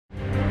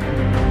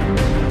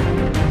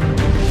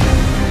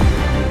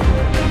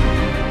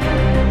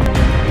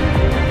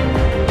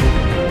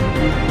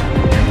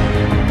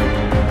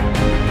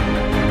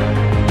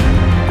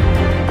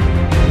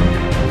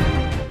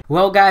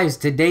Well guys,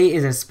 today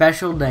is a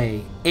special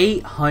day,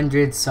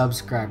 800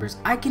 subscribers.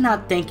 I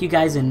cannot thank you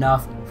guys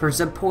enough for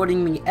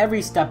supporting me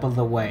every step of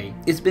the way.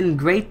 It's been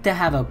great to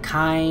have a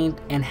kind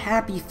and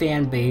happy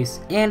fan base,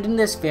 and in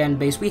this fan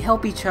base we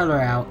help each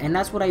other out, and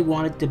that's what I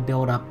wanted to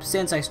build up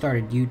since I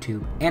started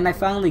YouTube, and I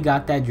finally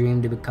got that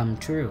dream to become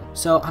true.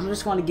 So I'm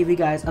just going to give you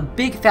guys a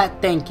big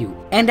fat thank you.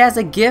 And as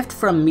a gift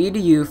from me to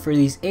you for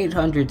these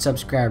 800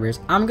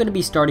 subscribers, I'm going to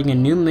be starting a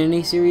new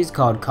mini-series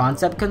called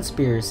Concept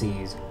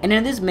Conspiracies. And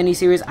in this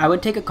mini-series I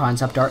would take a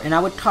concept art and I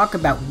would talk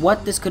about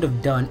what this could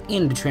have done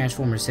in the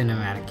Transformers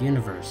Cinematic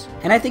Universe.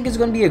 And I think it's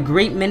going to be a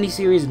great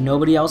mini-series,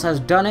 nobody else has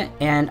done it,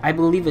 and I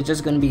believe it's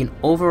just going to be an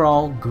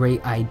overall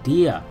great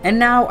idea. And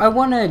now I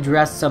want to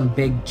address some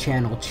big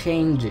channel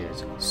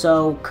changes.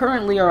 So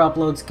currently our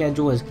upload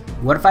schedule is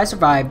What If I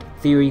Survived,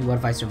 Theory, What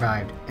If I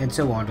Survived, and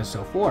so on and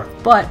so forth.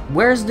 But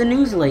where's the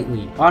news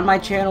lately? On my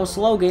channel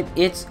slogan,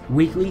 it's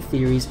Weekly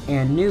Theories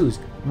and News.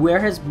 Where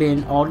has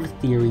been all the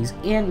theories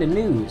and the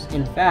news?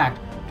 In fact,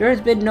 there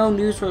has been no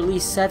news for at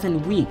least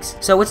 7 weeks,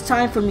 so it's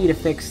time for me to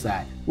fix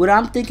that. What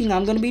I'm thinking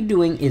I'm going to be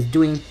doing is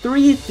doing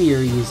 3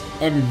 theories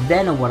and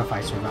then a What If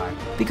I Survive.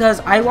 Because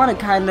I want to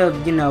kind of,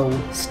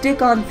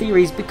 stick on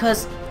theories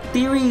because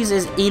theories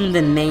is in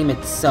the name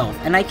itself,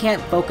 and I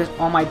can't focus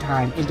all my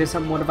time into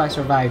some What If I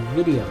Survive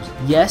videos.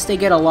 Yes, they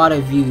get a lot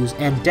of views,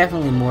 and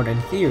definitely more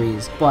than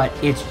theories, but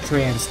it's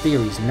trans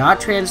theories,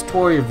 not trans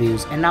toy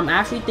reviews, and I'm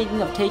actually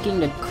thinking of taking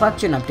the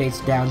collection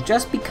updates down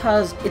just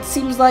because it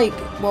seems like,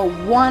 well,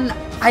 one,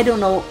 I don't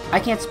know, I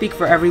can't speak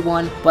for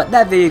everyone, but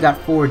that video got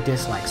 4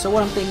 dislikes, so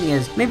what I'm thinking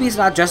is, maybe it's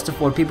not just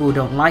for people who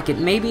don't like it,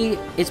 maybe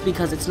it's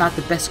because it's not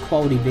the best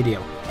quality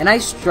video, and I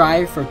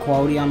strive for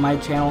quality on my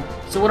channel,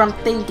 so what I'm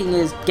thinking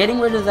is getting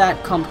rid of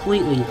that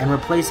completely and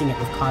replacing it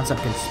with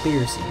Concept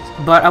Conspiracies.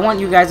 But I want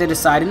you guys to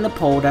decide in the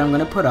poll that I'm going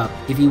to put up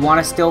if you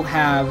want to still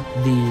have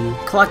the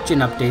collection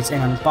updates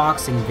and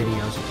unboxing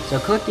videos. So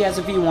click yes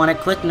if you want it,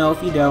 click no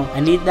if you don't.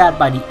 I need that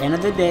by the end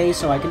of the day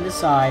so I can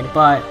decide.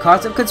 But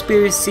Concept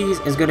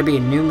Conspiracies is going to be a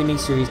new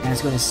mini-series and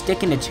it's going to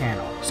stick in the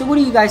channel. So what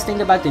do you guys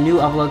think about the new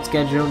upload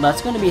schedule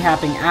that's going to be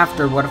happening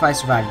after What If I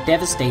Survived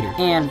Devastator?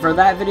 And for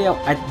that video,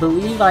 I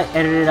believe I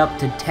edited up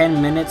to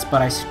 10 minutes,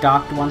 but I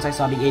stopped once I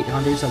saw the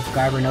 800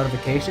 subscriber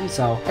notification,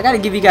 so I gotta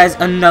give you guys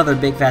another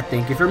big fat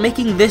thank you for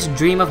making this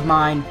dream of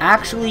mine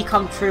actually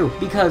come true,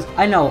 because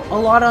I know a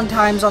lot of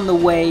times on the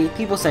way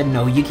people said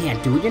no, you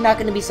can't do it, you're not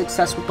gonna be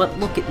successful, but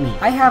look at me.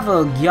 I have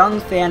a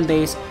young fan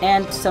base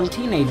and some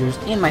teenagers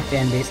in my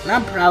fan base, and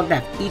I'm proud to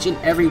have each and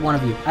every one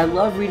of you. I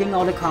love reading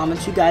all the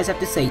comments you guys have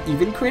to say,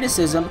 even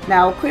criticism.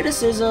 Now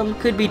criticism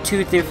could be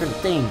 2 different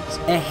things: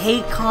 a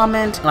hate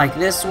comment like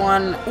this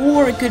one,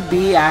 or it could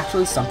be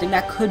actually something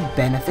that could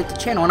benefit the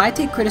channel, and I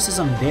take criticism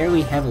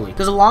very heavily,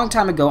 because a long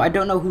time ago, I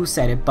don't know who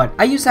said it, but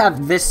I used to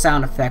have this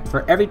sound effect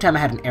for every time I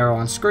had an arrow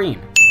on screen,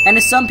 and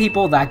to some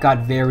people that got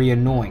very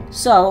annoying.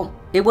 So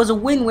it was a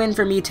win-win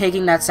for me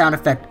taking that sound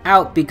effect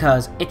out,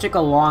 because it took a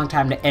long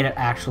time to edit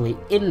actually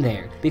in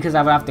there, because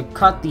I would have to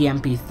cut the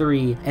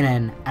MP3 and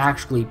then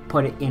actually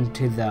put it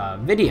into the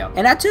video,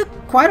 and that took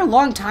quite a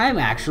long time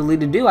actually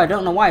to do. I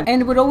don't know why,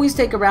 and it would always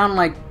take around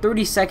like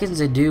 30 seconds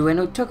to do, and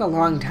it took a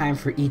long time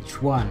for each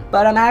one.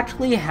 But I'm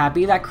actually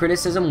happy that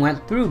criticism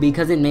went through,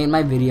 because it made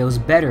my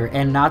videos better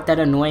and not that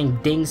annoying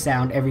ding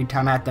sound every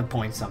time I had to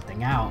point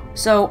something out.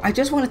 So I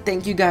just want to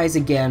thank you guys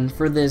again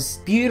for this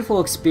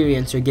beautiful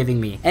experience you're giving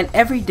me, and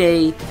every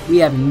day we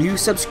have new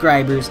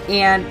subscribers,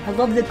 and I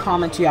love the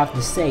comments you have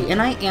to say, and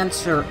I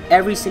answer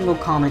every single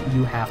comment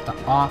you have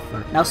to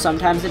offer. Now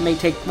sometimes it may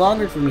take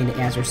longer for me to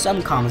answer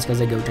some comments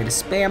because I go to the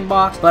spam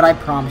box, but I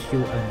promise you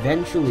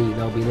eventually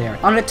they'll be there.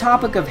 On the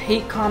topic of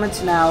hate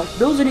comments now,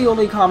 those are the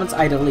only comments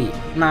I delete.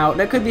 Now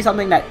there could be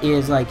something that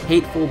is like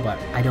hateful, but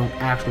I don't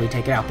actually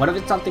take it out. But if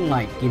it's something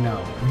like,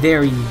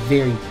 very,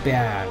 very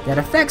bad that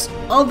affects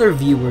other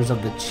viewers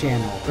of the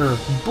channel, or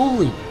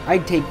bullying, I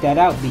take that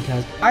out,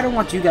 because I don't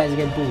want you guys to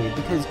get bullied,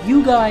 because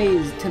you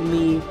guys to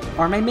me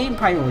are my main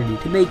priority,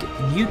 to make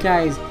you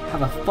guys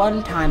have a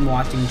fun time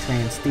watching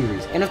trans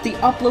theories. And if the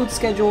upload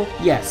schedule,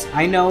 yes,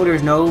 I know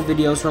there's no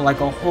videos for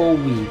like a whole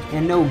week,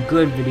 and no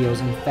good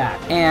videos in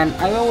fact, and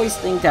I always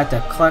think that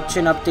the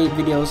collection update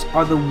videos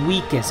are the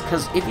weakest,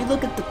 because if you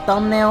look at the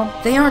thumbnail,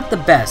 they aren't the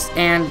best,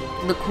 and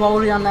the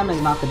quality on them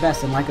is not the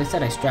best, and like I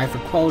said, I strive for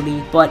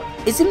quality, but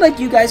it seems like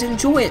you guys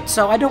enjoy it,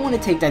 so I don't want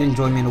to take that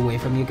enjoyment away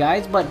from you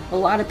guys, but a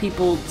lot of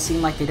people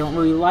seem like they don't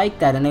really like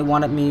that, and they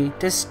wanted me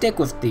to stick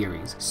with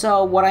theories.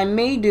 So what I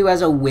may do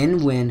as a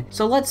win-win,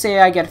 so let's say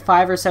I get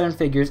 5 or 7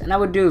 figures, and I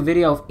would do a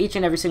video of each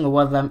and every single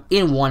one of them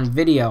in one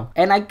video,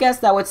 and I guess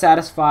that would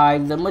satisfy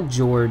the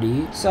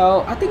majority,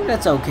 so I think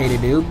that's okay to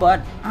do,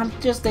 but I'm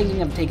just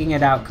thinking of taking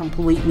it out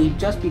completely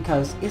just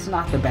because it's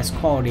not the best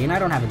quality, and I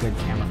don't have a good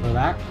camera for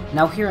that.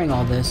 Now hearing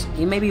all this,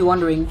 you may be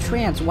wondering,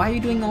 Trance, why are you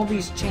doing all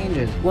these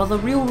changes? Well, the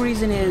real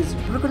reason is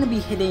we're going to be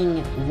hitting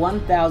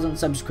 1,000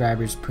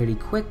 subscribers pretty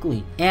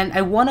quickly, and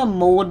I want to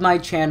mold my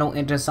channel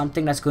into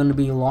something that's going to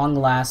be long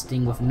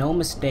lasting with no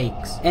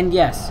mistakes. And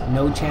yes,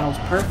 no channel's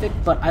perfect,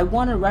 perfect, but I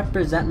want to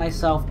represent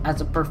myself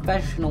as a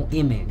professional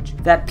image,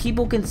 that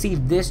people can see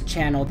this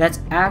channel that's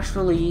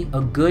actually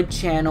a good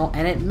channel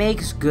and it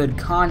makes good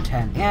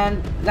content,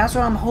 and that's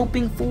what I'm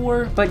hoping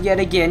for. But yet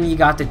again, you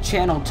got the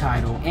channel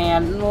title,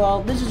 and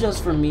well, this is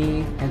just for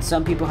me, and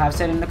some people have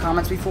said in the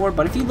comments before,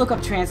 but if you look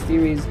up trans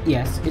theories,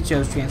 yes, it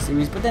shows trans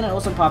theories, but then it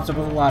also pops up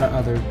with a lot of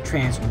other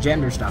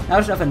transgender stuff. Now,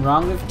 there's nothing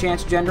wrong with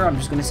transgender, I'm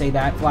just gonna say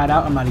that flat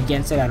out, I'm not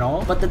against it at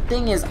all, but the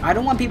thing is, I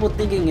don't want people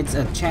thinking it's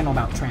a channel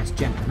about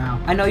transgender. Now,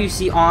 I know you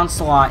see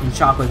Onslaught and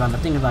Shockwave on the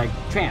thing of like,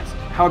 trans.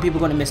 How are people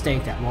going to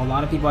mistake that? Well, a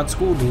lot of people at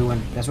school do,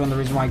 and that's one of the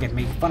reasons why I get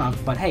made fun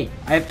of. But hey,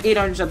 I have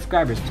 800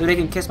 subscribers, so they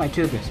can kiss my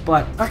toothpaste.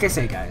 But like I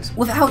say, guys,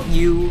 without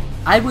you,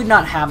 I would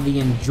not have the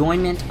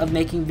enjoyment of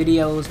making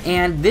videos,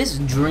 and this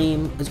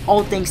dream is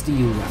all thanks to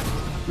you guys.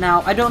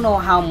 Now, I don't know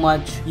how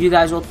much you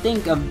guys will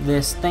think of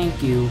this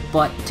thank you,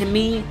 but to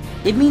me,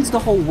 it means the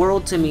whole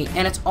world to me,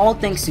 and it's all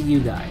thanks to you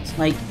guys.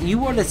 Like,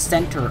 you are the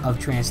center of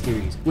Trans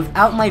Theories.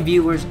 Without my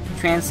viewers,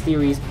 Trans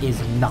Theories is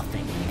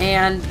nothing.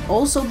 And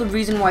also the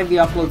reason why the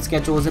upload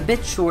schedule is a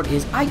bit short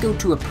is I go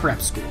to a prep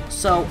school,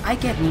 so I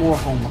get more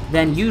homework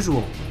than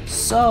usual.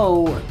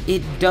 So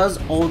it does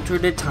alter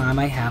the time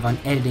I have on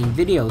editing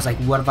videos, like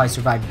What If I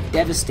Survived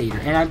Devastator,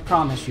 and I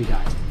promise you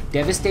guys,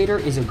 Devastator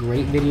is a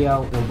great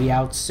video. It'll be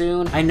out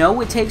soon. I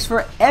know it takes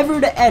forever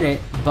to edit,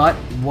 but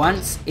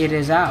once it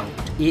is out,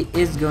 it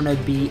is gonna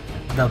be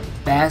the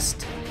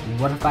best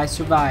What If I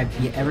Survived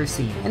you ever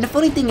seen. And the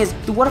funny thing is,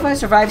 the What If I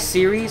Survived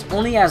series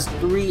only has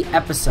 3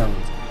 episodes.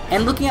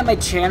 And looking at my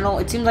channel,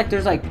 it seems like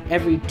there's like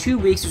every 2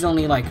 weeks there's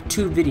only like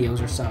 2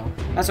 videos or so.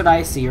 That's what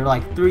I see, or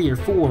like 3 or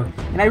 4.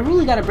 And I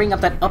really gotta bring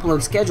up that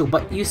upload schedule,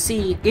 but you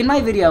see, in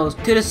my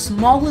videos, to the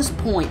smallest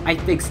point, I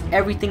fix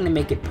everything to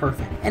make it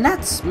perfect. And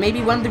that's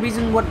maybe one of the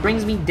reasons what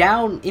brings me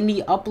down in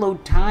the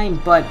upload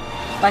time, but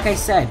like I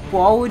said,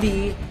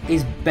 quality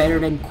is better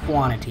than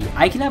quantity.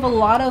 I can have a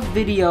lot of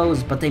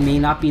videos, but they may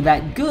not be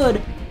that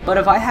good. But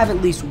if I have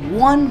at least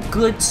one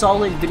good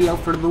solid video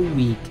for the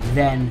week,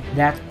 then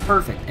that's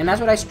perfect, and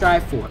that's what I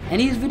strive for. And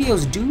these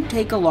videos do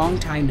take a long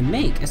time to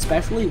make,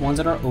 especially ones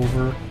that are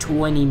over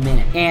 20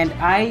 minutes. And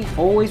I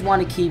always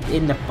want to keep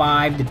in the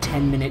 5 to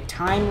 10 minute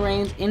time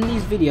range in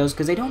these videos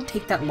because they don't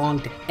take that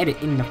long to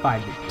edit in the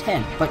 5 to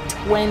 10, but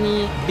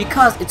 20,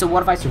 because it's a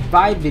What If I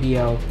Survived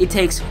video, it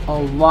takes a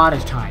lot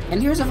of time.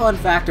 And here's a fun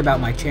fact about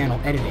my channel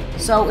editing.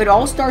 So it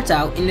all starts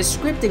out in the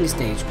scripting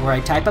stage where I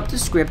type up the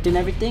script and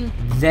everything,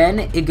 then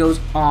it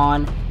goes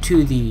on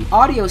to the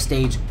audio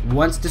stage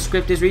once the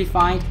script is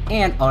refined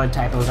and all the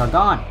typos are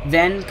gone.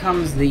 Then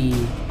comes the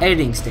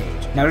editing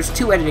stage. Now there's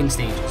 2 editing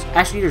stages.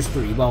 Actually there's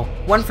 3. Well,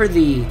 1 for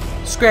the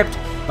script,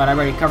 but I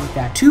already covered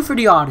that. 2 for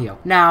the audio.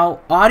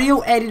 Now, audio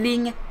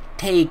editing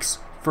takes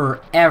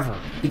forever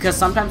because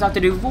sometimes I have to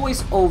do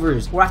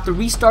voiceovers or I have to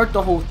restart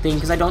the whole thing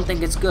because I don't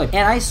think it's good.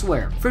 And I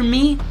swear, for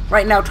me,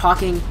 right now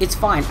talking, it's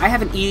fine. I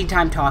have an easy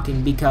time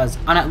talking because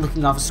I'm not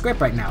looking off a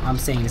script right now. I'm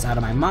saying this out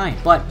of my mind.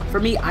 But for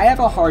me, I have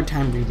a hard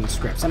time reading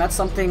scripts, and that's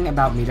something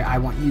about me that I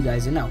want you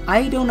guys to know.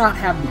 I do not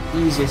have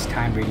the easiest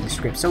time reading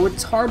scripts, so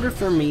it's harder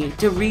for me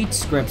to read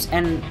scripts,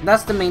 and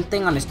that's the main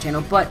thing on this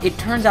channel, but it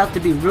turns out to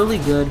be really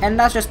good, and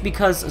that's just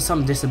because of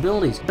some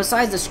disabilities.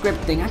 Besides the script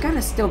thing, I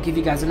gotta still give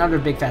you guys another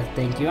big fat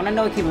thank you, and I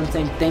know I keep on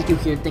saying thank you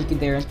here, thank you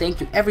there, and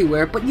thank you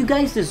everywhere, but you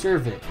guys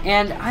deserve it.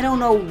 And I don't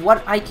know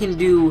what I can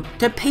do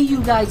to pay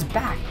you guys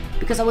back,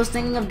 because I was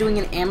thinking of doing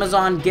an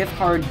Amazon gift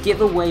card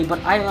giveaway, but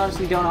I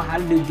honestly don't know how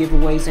to do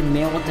giveaways and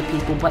mail it to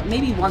people. But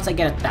maybe once I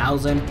get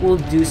 1,000, we'll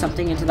do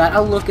something into that.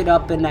 I'll look it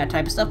up and that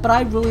type of stuff, but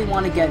I really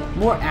want to get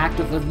more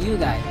active with you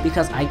guys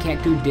because I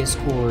can't do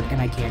Discord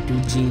and I can't do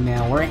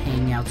Gmail or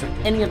Hangouts or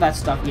any of that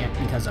stuff yet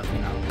because of, you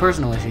know,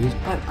 personal issues.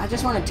 But I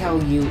just want to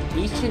tell you,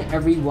 each and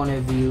every one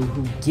of you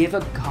who give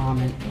a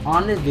comment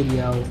on the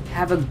video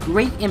have a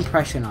great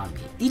impression on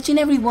me. Each and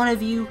every one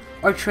of you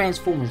are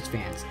Transformers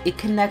fans. It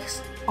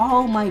connects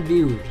all my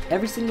viewers.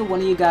 Every single one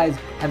of you guys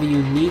have a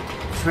unique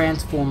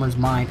Transformers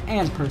mind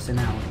and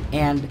personality,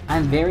 and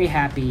I'm very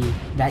happy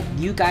that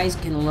you guys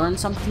can learn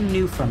something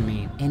new from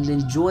me and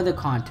enjoy the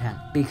content,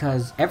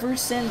 because ever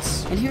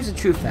since, and here's a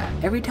true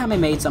fact, every time I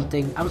made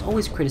something I was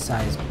always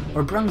criticized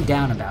or brung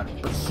down about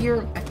it, but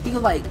here I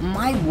feel like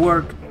my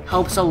work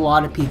helps a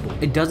lot of people.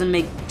 It doesn't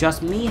make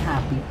just me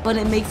happy, but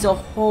it makes a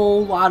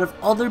whole lot of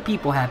other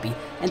people happy.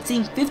 And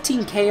seeing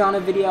 15K on a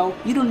video,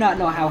 you do not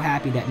know how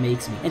happy that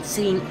makes me. And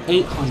seeing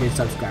 800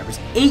 subscribers,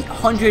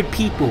 800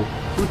 people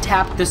who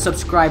tapped the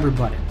subscriber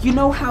button. You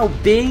know how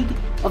big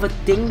of a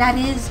thing that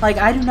is? Like,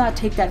 I do not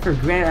take that for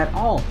granted at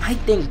all. I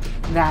think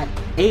that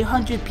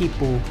 800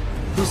 people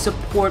who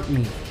support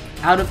me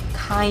out of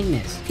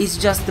kindness is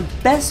just the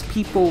best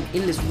people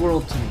in this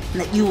world to me,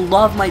 and that you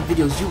love my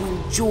videos, you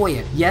enjoy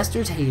it. Yes,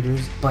 there's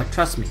haters, but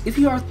trust me, if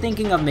you are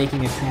thinking of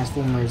making a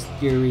Transformers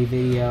theory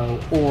video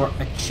or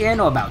a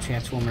channel about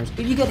Transformers,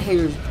 if you get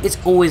haters, it's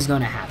always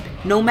gonna happen.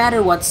 no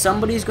matter what,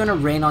 somebody's gonna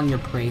rain on your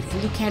parade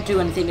and you can't do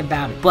anything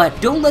about it. But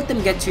don't let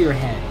them get to your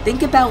head.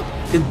 Think about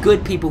the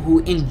good people who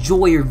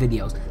enjoy your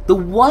videos, the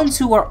ones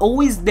who are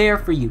always there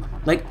for you,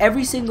 like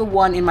every single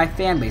one in my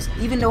fan base,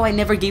 even though I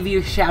never gave you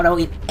a shout out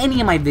in any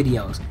of my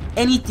videos.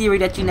 Any theory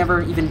that you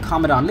never even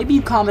comment on. Maybe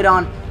you comment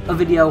on a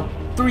video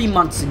 3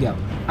 months ago.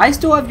 I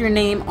still have your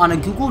name on a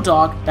Google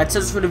Doc that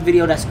says for the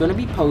video that's going to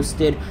be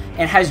posted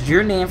and has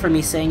your name for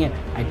me saying it.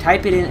 I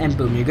type it in and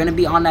boom, you're going to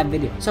be on that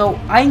video. So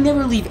I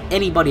never leave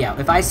anybody out.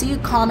 If I see a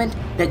comment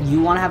that you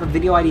want to have a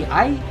video ID,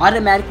 I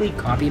automatically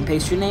copy and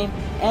paste your name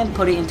and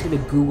put it into the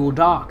Google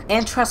Doc.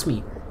 And trust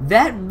me,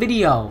 that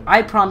video,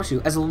 I promise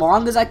you, as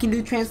long as I can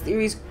do trans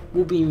theories,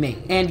 will be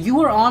made. And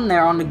you are on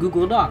there on the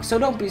Google Doc, so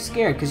don't be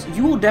scared, because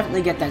you will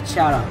definitely get that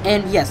shout out.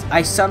 And yes,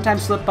 I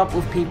sometimes slip up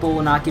with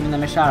people not giving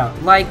them a shout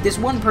out. Like this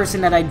one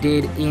person that I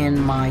did in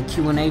my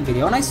Q&A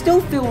video, and I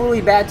still feel really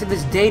bad to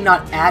this day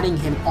not adding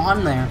him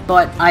on there,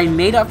 but I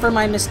made up for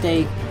my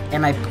mistake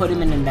and I put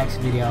him in the next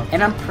video.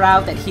 And I'm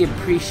proud that he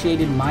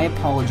appreciated my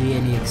apology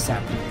and he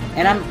accepted it.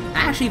 And I'm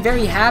actually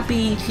very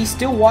happy he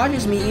still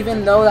watches me,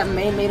 even though that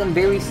may have made him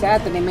very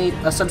sad that they made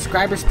a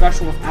subscriber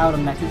special without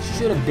him that he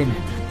should have been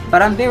in.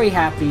 But I'm very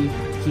happy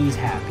he's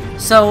happy.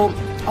 So,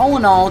 all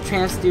in all,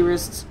 trans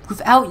theorists,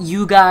 without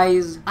you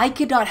guys, I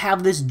could not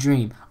have this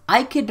dream.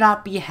 I could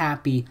not be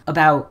happy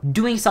about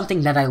doing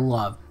something that I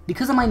love.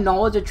 Because of my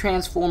knowledge of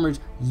Transformers,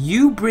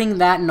 you bring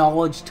that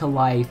knowledge to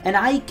life, and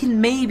I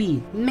can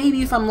maybe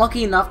if I'm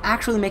lucky enough,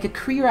 actually make a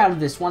career out of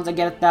this once I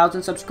get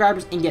 1,000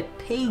 subscribers and get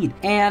paid.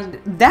 And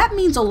that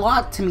means a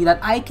lot to me, that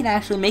I can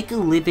actually make a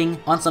living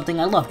on something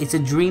I love. It's a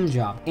dream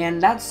job,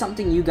 and that's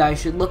something you guys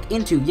should look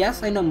into.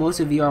 Yes, I know most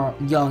of you are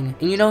young,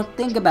 and you don't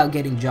think about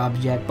getting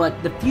jobs yet,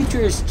 but the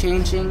future is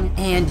changing,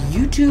 and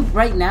YouTube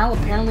right now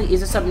apparently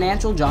is a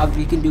substantial job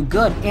you can do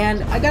good.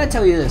 And I gotta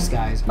tell you this,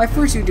 guys, my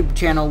first YouTube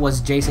channel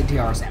was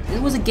JasonTR7.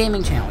 It was a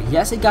gaming channel.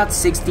 Yes, it got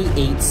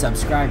 68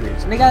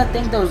 subscribers. And I gotta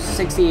thank those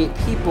 68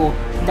 people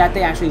that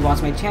they actually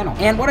watched my channel.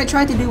 And what I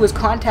tried to do was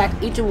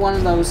contact each of one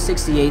of those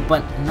 68,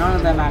 but none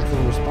of them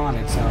actually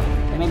responded, so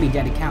they may be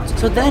dead accounts.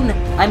 So then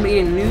I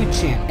made a new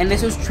channel, and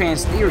this was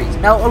Trans Theories.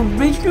 Now,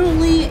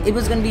 originally, it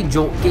was gonna be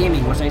Jolt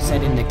Gaming, which I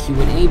said in the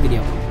Q&A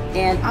video.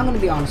 And I'm gonna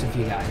be honest with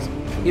you guys.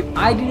 If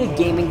I did a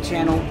gaming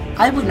channel,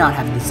 I would not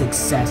have the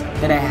success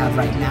that I have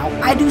right now.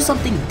 I do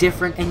something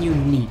different and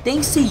unique.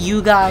 Thanks to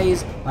you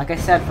guys, like I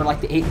said for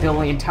like the 8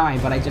 billion time,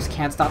 but I just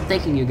can't stop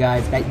thanking you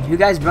guys that you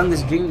guys bring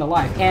this dream to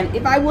life. And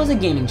if I was a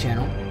gaming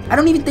channel, I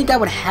don't even think I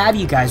would have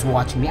you guys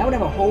watching me. I would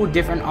have a whole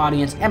different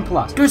audience, and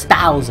plus, there's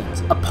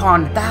thousands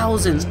upon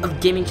thousands of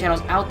gaming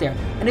channels out there.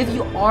 And if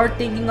you are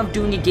thinking of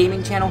doing a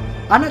gaming channel,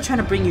 I'm not trying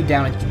to bring you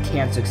down if you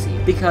can't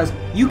succeed, because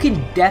you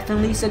can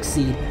definitely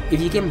succeed if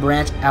you can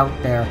branch out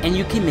there and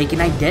you can make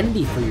an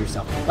identity for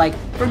yourself. Like,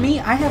 for me,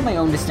 I have my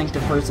own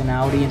distinctive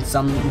personality in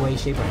some way,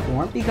 shape, or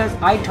form, because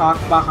I talk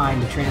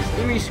behind the Trans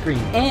Theory screen.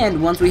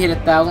 And once we hit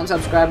 1,000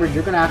 subscribers,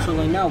 you're gonna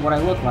actually know what I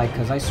look like,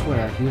 because I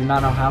swear, you do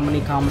not know how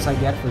many comments I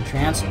get for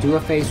trans, do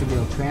a face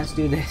reveal, trans,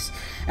 do this.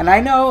 And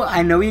I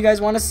know you guys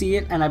want to see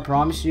it, and I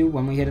promise you,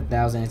 when we hit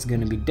 1,000, it's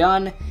gonna be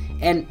done.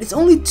 And it's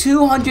only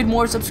 200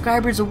 more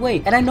subscribers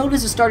away. And I know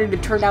this is starting to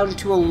turn out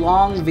into a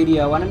long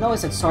video, and I know I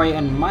said sorry,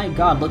 and my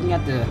god, looking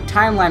at the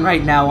timeline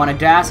right now on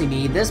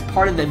Audacity, this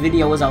part of the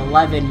video was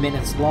 11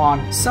 minutes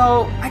long.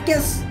 So, I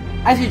guess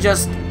I should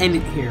just end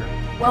it here.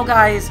 Well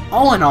guys,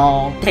 all in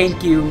all,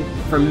 thank you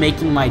for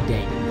making my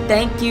day.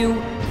 Thank you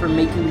for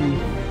making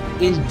me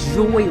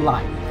enjoy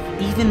life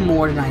even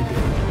more than I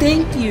did.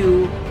 Thank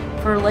you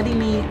for letting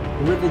me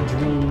live a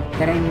dream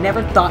that I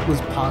never thought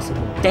was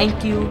possible.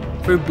 Thank you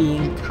for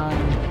being kind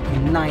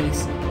and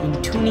nice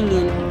and tuning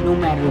in no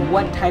matter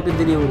what type of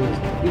video it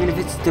is. Even if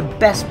it's the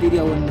best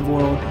video in the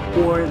world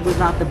or it was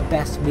not the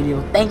best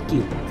video. Thank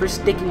you for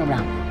sticking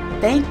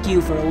around. Thank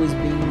you for always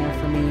being there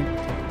for me.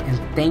 And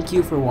thank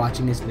you for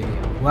watching this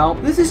video. Well,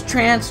 this is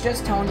Trans,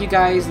 just telling you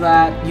guys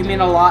that you mean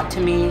a lot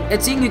to me.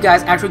 And seeing you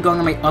guys actually going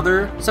on my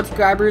other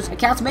subscribers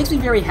accounts makes me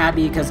very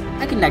happy because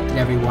I connected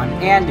everyone.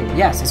 And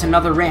yes, it's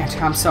another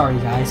rant. I'm sorry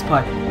guys,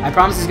 but I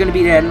promise it's gonna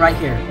be the end right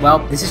here. Well,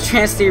 this is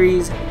Trans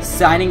Theories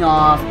signing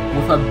off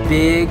with a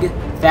big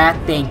fat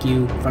thank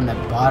you from the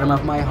bottom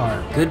of my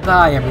heart.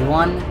 Goodbye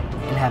everyone,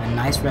 and have a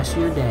nice rest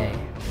of your day.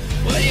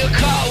 Well, your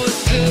call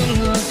was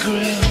too